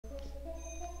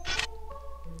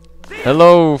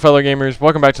Hello, fellow gamers.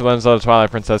 Welcome back to Zelda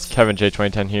Twilight Princess. Kevin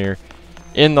J2010 here.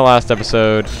 In the last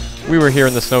episode, we were here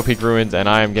in the Snow Peak ruins, and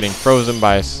I am getting frozen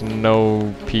by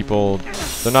snow people.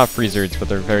 They're not freezards, but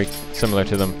they're very similar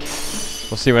to them.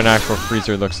 We'll see what an actual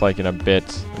freezer looks like in a bit.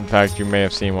 In fact, you may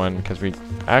have seen one, because we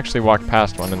actually walked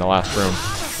past one in the last room.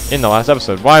 In the last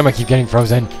episode. Why am I keep getting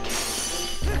frozen?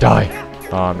 Die.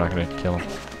 Oh, I'm not going to kill him.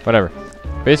 Whatever.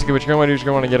 Basically, what you're going to want to do is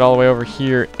you're going to want to get all the way over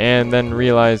here and then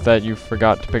realize that you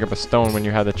forgot to pick up a stone when you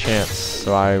had the chance.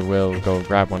 So I will go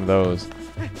grab one of those.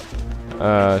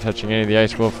 Touching any of the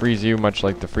ice will freeze you, much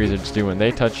like the freezers do when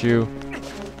they touch you.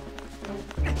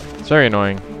 It's very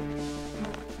annoying.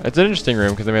 It's an interesting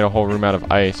room because they made a whole room out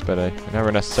of ice, but I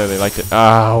never necessarily liked it.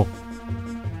 Ow!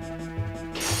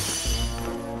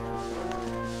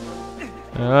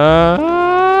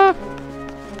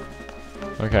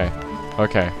 Okay.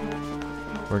 Okay.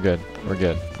 We're good. We're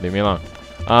good. Leave me alone.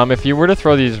 If you were to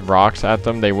throw these rocks at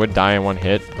them, they would die in one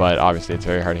hit, but obviously it's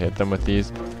very hard to hit them with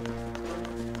these.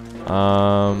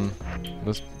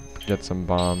 Let's get some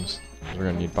bombs. We're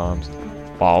gonna need bombs.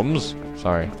 Bombs?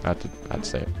 Sorry, I had to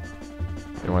say it.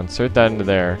 You want to insert that into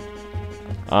there.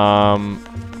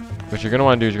 What you're gonna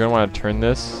want to do is you're gonna want to turn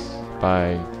this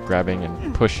by grabbing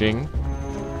and pushing.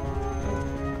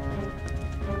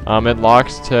 It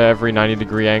locks to every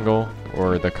 90-degree angle,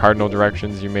 or the cardinal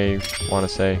directions, you may want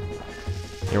to say.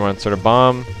 You want to insert a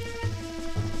bomb.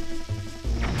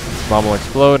 This bomb will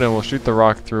explode and will shoot the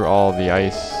rock through all the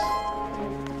ice.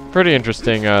 Pretty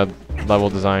interesting level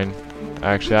design.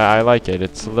 Actually, I like it.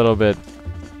 It's a little bit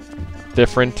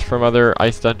different from other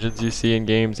ice dungeons you see in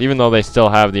games, even though they still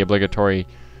have the obligatory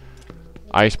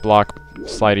ice block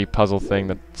slidey puzzle thing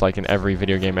that's like in every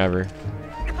video game ever.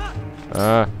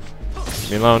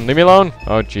 Leave me alone. Leave me alone!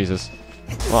 Oh, Jesus.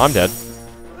 Well, I'm dead.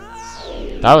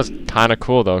 That was kind of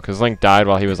cool, though, because Link died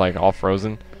while he was, like, all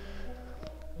frozen.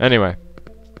 Anyway.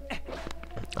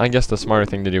 I guess the smarter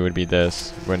thing to do would be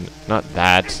this. Not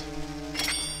that.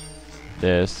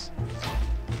 This.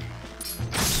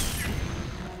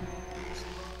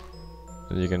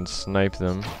 So you can snipe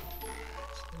them.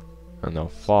 And they'll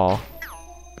fall.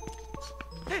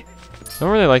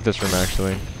 Don't really like this room,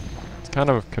 actually. It's kind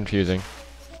of confusing.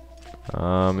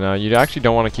 Now, you actually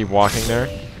don't want to keep walking there,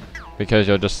 because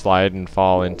you'll just slide and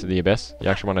fall into the abyss. You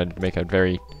actually want to make a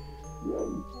very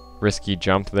risky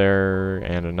jump there,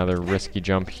 and another risky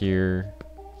jump here.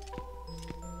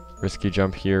 Risky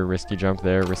jump here, risky jump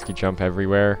there, risky jump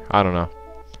everywhere. I don't know.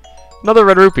 Another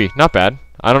red rupee. Not bad.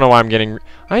 I don't know why I'm getting...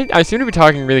 I seem to be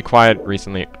talking really quiet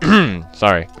recently.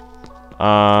 Sorry.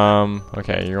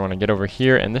 Okay, you want to get over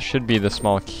here, and this should be the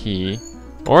small key.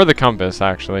 Or the compass,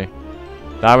 actually.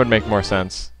 That would make more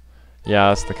sense. Yeah,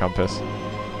 that's the compass.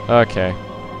 Okay.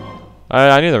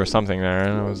 I knew there was something there,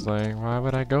 and I was like, why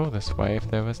would I go this way if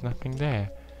there was nothing there?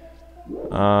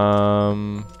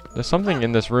 There's something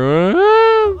in this room.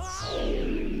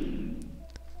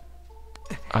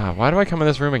 Why do I come in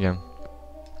this room again?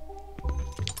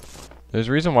 There's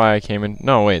a reason why I came in.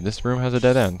 No, wait, this room has a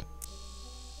dead end.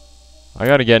 I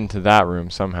gotta get into that room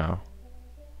somehow.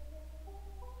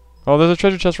 Oh, there's a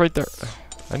treasure chest right there.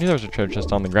 I knew there was a treasure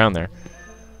chest on the ground there.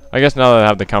 I guess now that I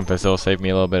have the compass, it'll save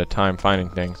me a little bit of time finding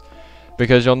things.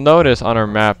 Because you'll notice on our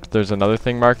map, there's another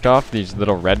thing marked off, these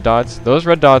little red dots. Those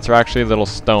red dots are actually little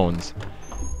stones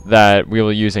that we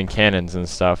will use in cannons and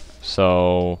stuff.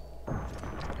 So,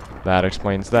 that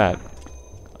explains that.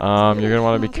 You're going to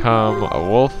want to become a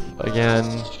wolf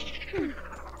again.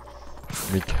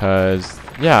 Because,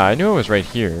 yeah, I knew it was right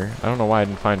here. I don't know why I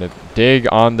didn't find it. Dig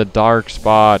on the dark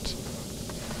spot.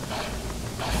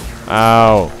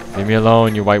 Ow. Leave me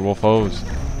alone, you white wolf foes.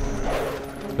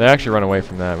 They actually run away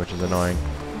from that, which is annoying.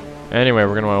 Anyway, we're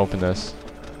going to want to open this.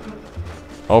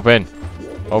 Open.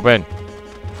 Open.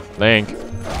 Link.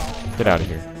 Get out of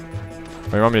here.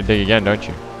 Oh, you want me to dig again, don't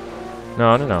you?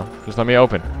 No, no, no. Just let me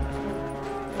open.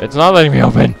 It's not letting me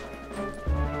open.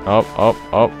 Oh, oh,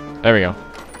 oh. There we go.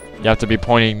 You have to be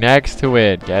pointing next to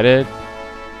it. Get it?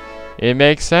 It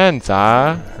makes sense,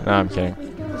 No, I'm kidding.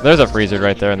 There's a freezer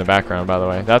right there in the background, by the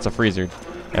way. That's a freezer.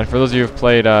 And for those of you who've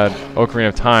played Ocarina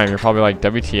of Time, you're probably like,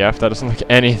 WTF? That doesn't look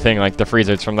anything like the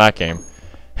freezers from that game.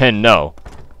 And no.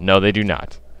 No, they do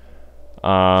not.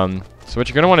 So what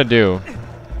you're going to want to do...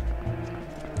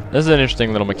 This is an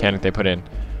interesting little mechanic they put in.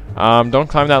 Don't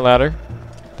climb that ladder.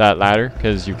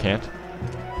 Because you can't.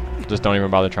 Just don't even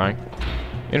bother trying.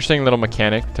 Interesting little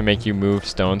mechanic to make you move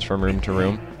stones from room to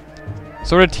room.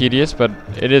 Sort of tedious, but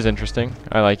it is interesting.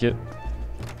 I like it.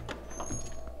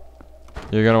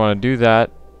 You're going to want to do that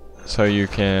so you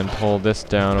can pull this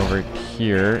down over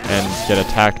here and get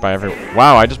attacked by everyone.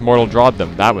 Wow, I just mortal drawed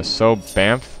them. That was so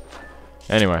bamf.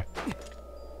 Anyway.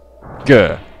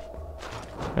 Gah.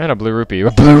 And a blue rupee.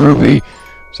 A blue rupee!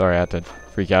 Sorry, I had to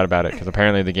freak out about it, because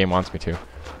apparently the game wants me to.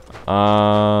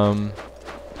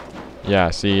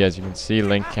 Yeah, see, as you can see,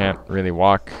 Link can't really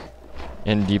walk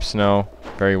in deep snow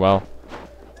very well.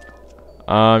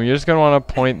 You're just going to want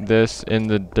to point this in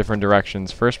the different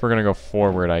directions. First, we're going to go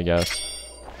forward, I guess.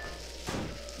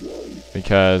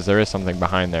 Because there is something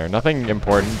behind there. Nothing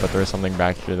important, but there is something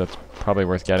back here that's probably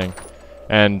worth getting.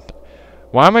 And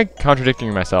why am I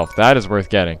contradicting myself? That is worth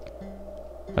getting.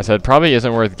 I said probably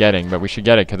isn't worth getting, but we should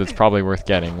get it because it's probably worth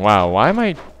getting. Wow, why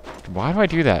do I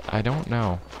do that? I don't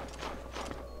know.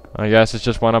 I guess it's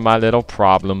just one of my little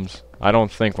problems. I don't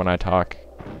think when I talk.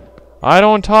 I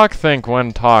don't think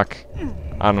when talk.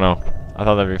 I don't know. I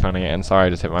thought that'd be funny, and sorry I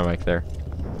just hit my mic there.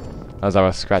 As I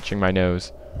was scratching my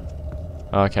nose.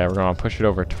 Okay, we're gonna push it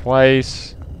over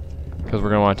twice. Because we're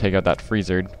gonna want to take out that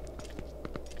freezer.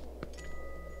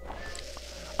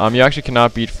 You actually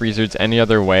cannot beat freezers any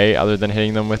other way other than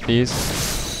hitting them with these.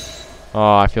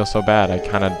 Oh, I feel so bad. I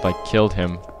kind of like killed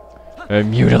him. I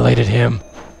mutilated him.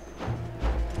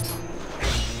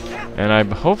 And I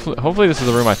hopefully this is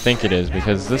the room I think it is,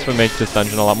 because this would make this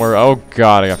dungeon a lot more. Oh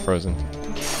god, I got frozen.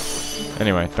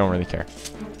 Anyway, don't really care.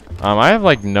 I have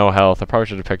like no health. I probably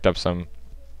should have picked up some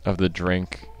of the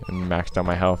drink and maxed out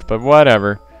my health, but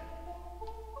whatever.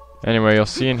 Anyway, you'll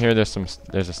see in here there's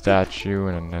a statue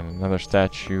and then another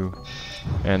statue,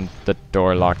 and the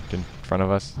door locked in front of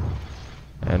us,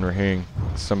 and we're hearing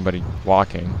somebody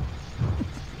walking.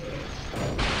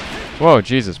 Whoa,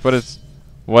 Jesus! What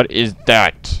is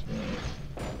that?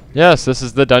 Yes, this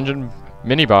is the dungeon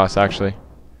mini boss actually.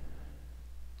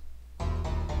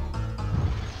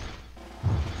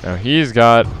 Now he's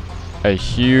got a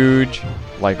huge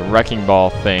like wrecking ball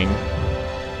thing.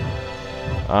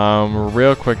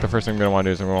 Real quick, the first thing I'm gonna want to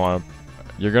do is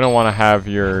you're gonna want to have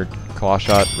your claw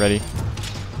shot ready.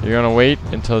 You're gonna wait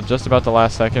until just about the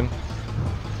last second,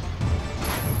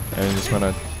 and you just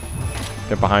wanna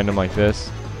get behind him like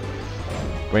this.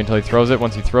 Wait until he throws it.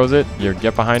 Once he throws it, you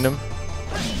get behind him.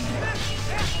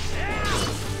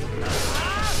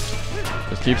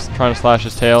 Just keeps trying to slash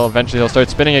his tail. Eventually, he'll start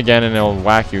spinning again, and it'll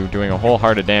whack you, doing a whole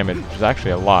heart of damage, which is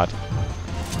actually a lot.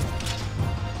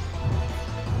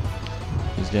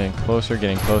 Getting closer,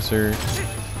 getting closer.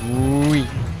 Whee!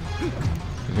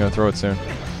 He's gonna throw it soon.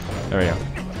 There we go.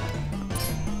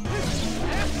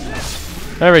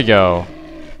 There we go.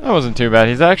 That wasn't too bad.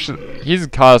 He's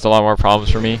caused a lot more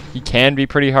problems for me. He can be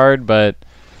pretty hard, but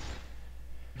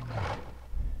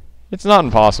it's not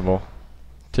impossible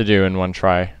to do in one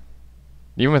try.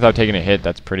 Even without taking a hit,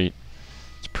 it's doable.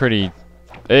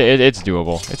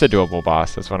 It's a doable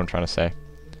boss. That's what I'm trying to say.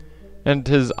 And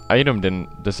his item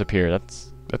didn't disappear. That's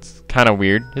kind of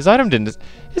weird. His item's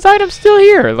still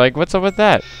here. Like, what's up with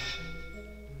that?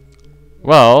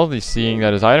 Well, seeing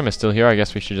that his item is still here, I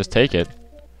guess we should just take it.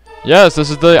 Yes, this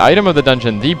is the item of the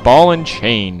dungeon, the ball and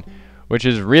chain, which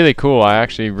is really cool. I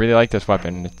actually really like this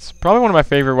weapon. It's probably one of my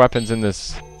favorite weapons in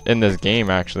this game,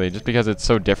 actually, just because it's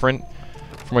so different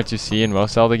from what you see in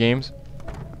most Zelda games.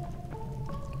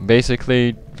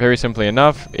 Basically, very simply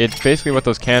enough, it's basically what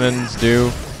those cannons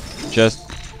do, just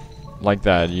like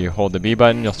that. You hold the B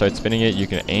button, you'll start spinning it. You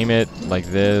can aim it like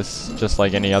this, just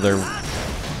like any other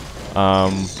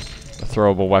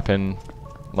throwable weapon,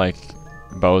 like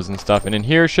bows and stuff. And in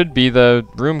here should be the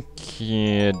room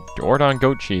key, Ordon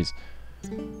goat cheese.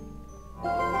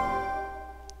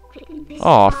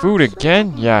 Aw, food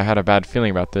again? Yeah, I had a bad feeling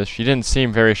about this. She didn't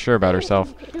seem very sure about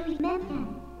herself.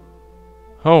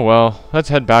 Oh well, let's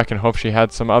head back and hope she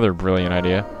had some other brilliant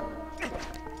idea.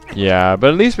 Yeah,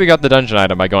 but at least we got the dungeon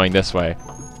item by going this way.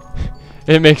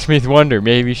 It makes me wonder,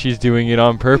 maybe she's doing it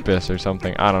on purpose or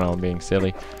something. I don't know, I'm being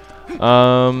silly.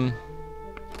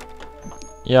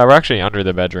 Yeah, we're actually under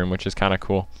the bedroom, which is kind of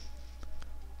cool.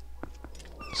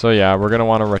 So yeah, we're going to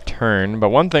want to return. But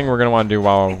one thing we're going to want to do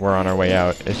while we're on our way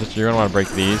out is just you're going to want to break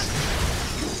these.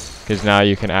 Because now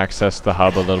you can access the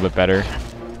hub a little bit better.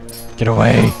 Get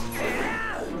away!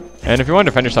 And if you want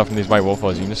to defend yourself from these white wolf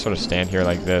foes, you can just sort of stand here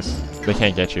like this. They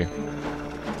can't get you.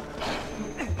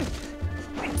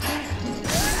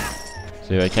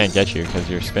 See, they can't get you because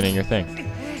you're spinning your thing.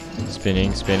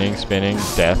 Spinning, spinning, spinning,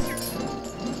 death.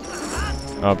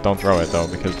 Oh, don't throw it though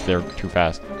because they're too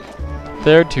fast.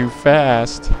 They're too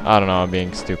fast. I don't know, I'm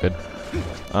being stupid.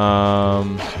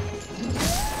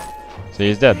 See,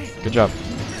 he's dead. Good job.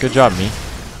 Good job, me.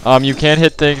 You can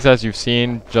hit things, as you've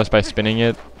seen, just by spinning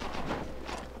it.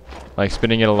 Like,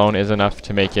 spinning it alone is enough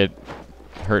to make it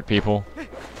hurt people.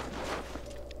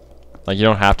 Like, you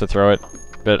don't have to throw it,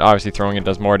 but obviously throwing it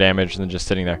does more damage than just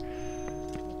sitting there.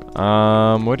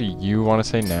 What do you want to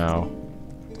say now?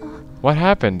 What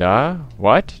happened,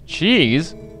 What?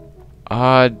 Cheese?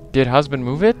 Did husband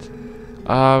move it?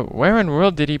 Where in the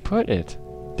world did he put it?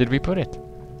 Did we put it?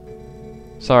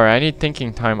 Sorry, I need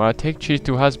thinking time. Take cheese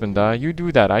to husband, You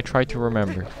do that. I try to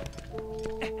remember.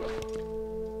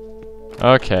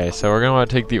 Okay, so we're gonna want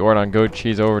to take the Ordon goat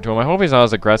cheese over to him. I hope he's not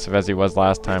as aggressive as he was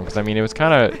last time, because I mean it was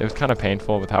kind of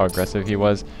painful with how aggressive he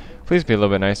was. Please be a little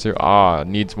bit nicer.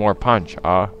 Needs more punch.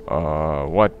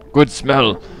 What good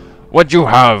smell? What'd you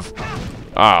have?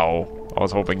 Ow. I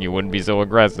was hoping you wouldn't be so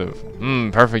aggressive.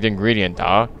 Perfect ingredient,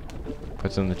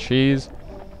 Puts in the cheese.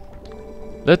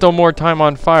 Little more time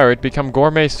on fire, it become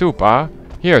gourmet soup,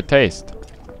 Here, taste.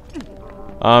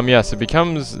 Yes, it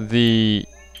becomes the...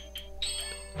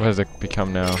 What does it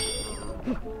become now?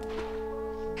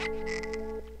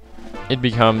 It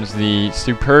becomes the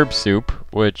superb soup,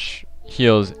 which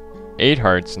heals 8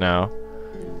 hearts now.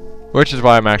 Which is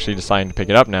why I'm actually deciding to pick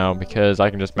it up now, because I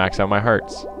can just max out my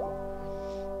hearts.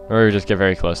 Or just get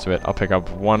very close to it. I'll pick up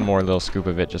one more little scoop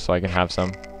of it just so I can have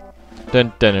some.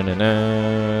 Dun, dun, dun, dun,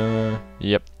 dun.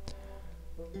 Yep.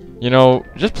 You know,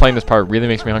 just playing this part really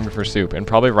makes me hungry for soup. And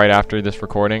probably right after this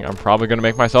recording, I'm probably going to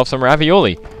make myself some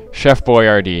ravioli. Chef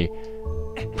Boyardee.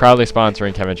 Proudly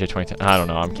sponsoring Kevin J2010. I don't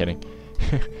know, I'm kidding.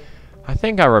 I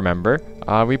think I remember.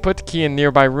 We put the key in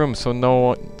nearby room, so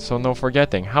no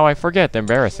forgetting. How I forget?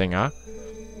 Embarrassing,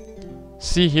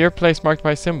 See here, place marked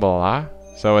by symbol,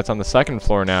 So it's on the 2nd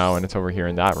floor now, and it's over here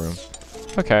in that room.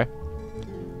 Okay.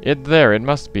 It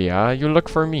must be, You look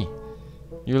for me.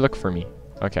 You look for me.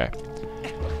 Okay.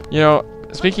 You know,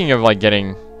 speaking of, like,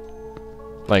 getting,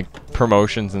 like,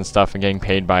 promotions and stuff and getting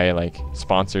paid by, like,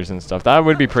 sponsors and stuff, that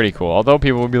would be pretty cool. Although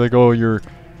people would be like, oh,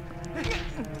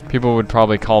 people would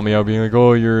probably call me out being like,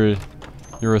 oh, you're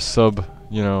a sub,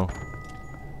 you know.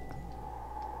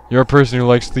 You're a person who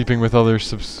likes sleeping with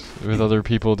other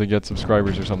people to get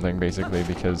subscribers or something, basically,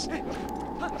 because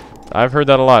I've heard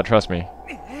that a lot, trust me.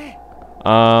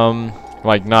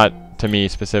 Like, not to me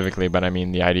specifically, but I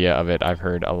mean the idea of it I've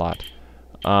heard a lot.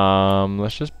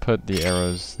 Let's just put the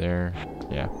arrows there.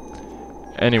 Yeah.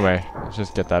 Anyway, let's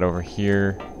just get that over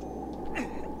here.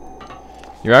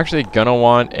 You're actually gonna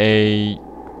want a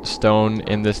stone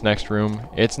in this next room.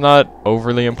 It's not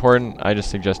overly important. I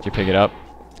just suggest you pick it up.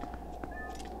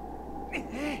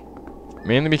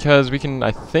 Mainly because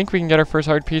I think we can get our first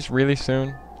hard piece really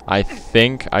soon. I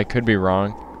think. I could be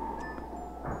wrong.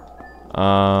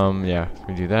 Yeah,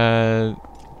 we do that.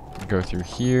 Go through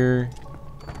here.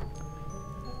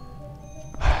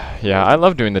 Yeah, I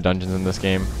love doing the dungeons in this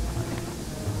game.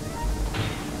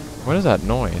 What is that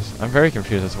noise? I'm very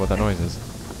confused as to what that noise is.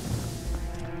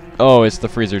 Oh, it's the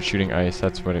freezer shooting ice.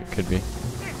 That's what it could be.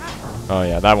 Oh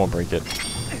yeah, that won't break it.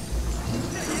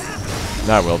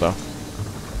 That will though.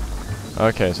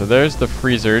 Okay, so there's the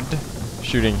freezered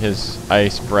shooting his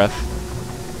ice breath.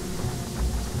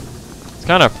 It's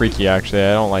kind of freaky actually.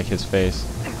 I don't like his face.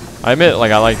 I admit,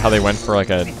 like, I like how they went for like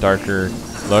a darker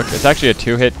look. It's actually a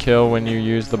 2-hit kill when you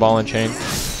use the ball and chain.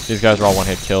 These guys are all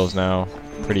 1-hit kills now.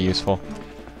 Pretty useful.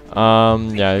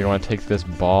 Yeah, you want to take this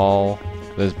ball.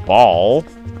 This ball?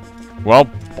 Well,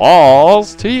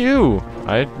 balls to you.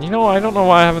 You know, I don't know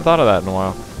why I haven't thought of that in a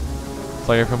while. It's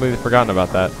like I've completely forgotten about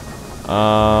that.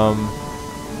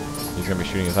 He's gonna be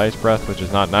shooting his ice breath, which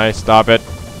is not nice. Stop it.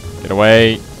 Get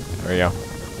away. There we go.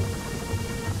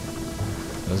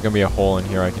 There's gonna be a hole in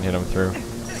here I can hit him through.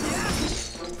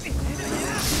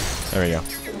 There we go.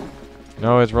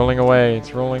 No, it's rolling away.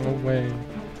 It's rolling away.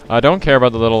 I don't care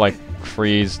about the little, like,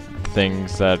 freeze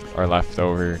things that are left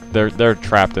over. They're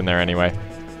trapped in there anyway.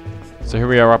 So here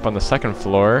we are up on the 2nd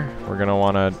floor. We're gonna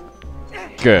wanna...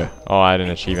 Gah. Oh, I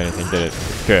didn't achieve anything, did it?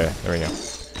 Gah. There we go.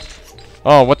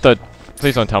 Oh, what the...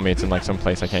 Please don't tell me it's in, like, some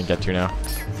place I can't get to now.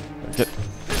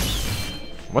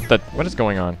 What is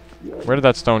going on? Where did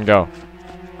that stone go?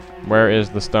 Where is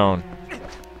the stone?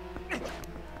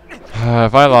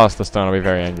 If I lost the stone, I'll be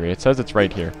very angry. It says it's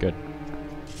right here. Good.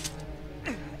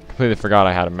 Completely forgot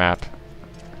I had a map.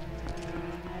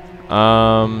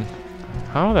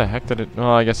 How the heck did it...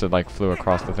 Well, I guess it, like, flew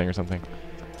across the thing or something.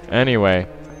 Anyway.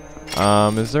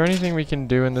 Is there anything we can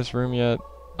do in this room yet?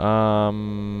 I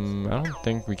don't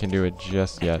think we can do it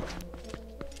just yet.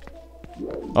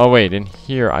 Oh, wait. In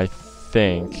here, I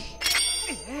think...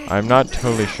 I'm not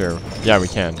totally sure. Yeah, we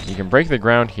can. You can break the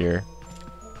ground here.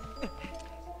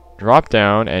 Drop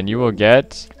down, and you will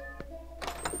get...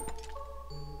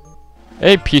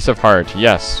 a piece of heart.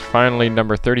 Yes. Finally,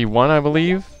 number 31, I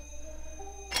believe.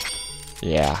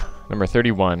 Yeah. Number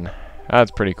 31.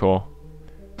 That's pretty cool.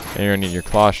 And you're gonna need your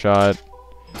claw shot.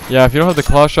 Yeah, if you don't have the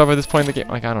claw shot by this point in the game,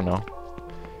 like, I don't know.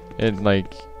 It,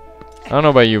 like... I don't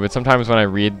know about you, but sometimes when I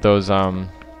read those,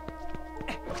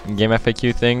 game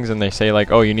FAQ things, and they say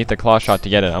like, oh, you need the claw shot to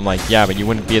get it. I'm like, yeah, but you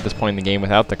wouldn't be at this point in the game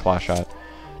without the claw shot.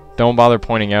 Don't bother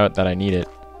pointing out that I need it.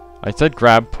 I said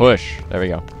grab push. There we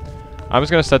go. I'm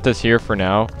just gonna set this here for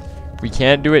now. We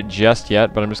can't do it just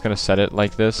yet, but I'm just gonna set it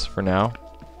like this for now.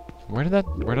 Where did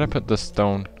I put the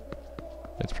stone?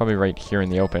 It's probably right here in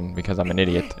the open because I'm an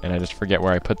idiot and I just forget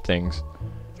where I put things.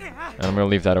 And I'm gonna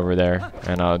leave that over there,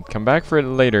 and I'll come back for it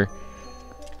later.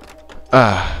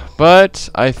 But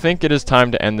I think it is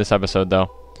time to end this episode, though.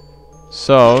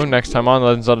 So, next time on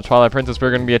Legend of Zelda Twilight Princess,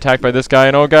 we're gonna be attacked by this guy,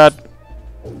 and oh god!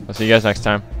 I'll see you guys next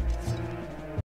time.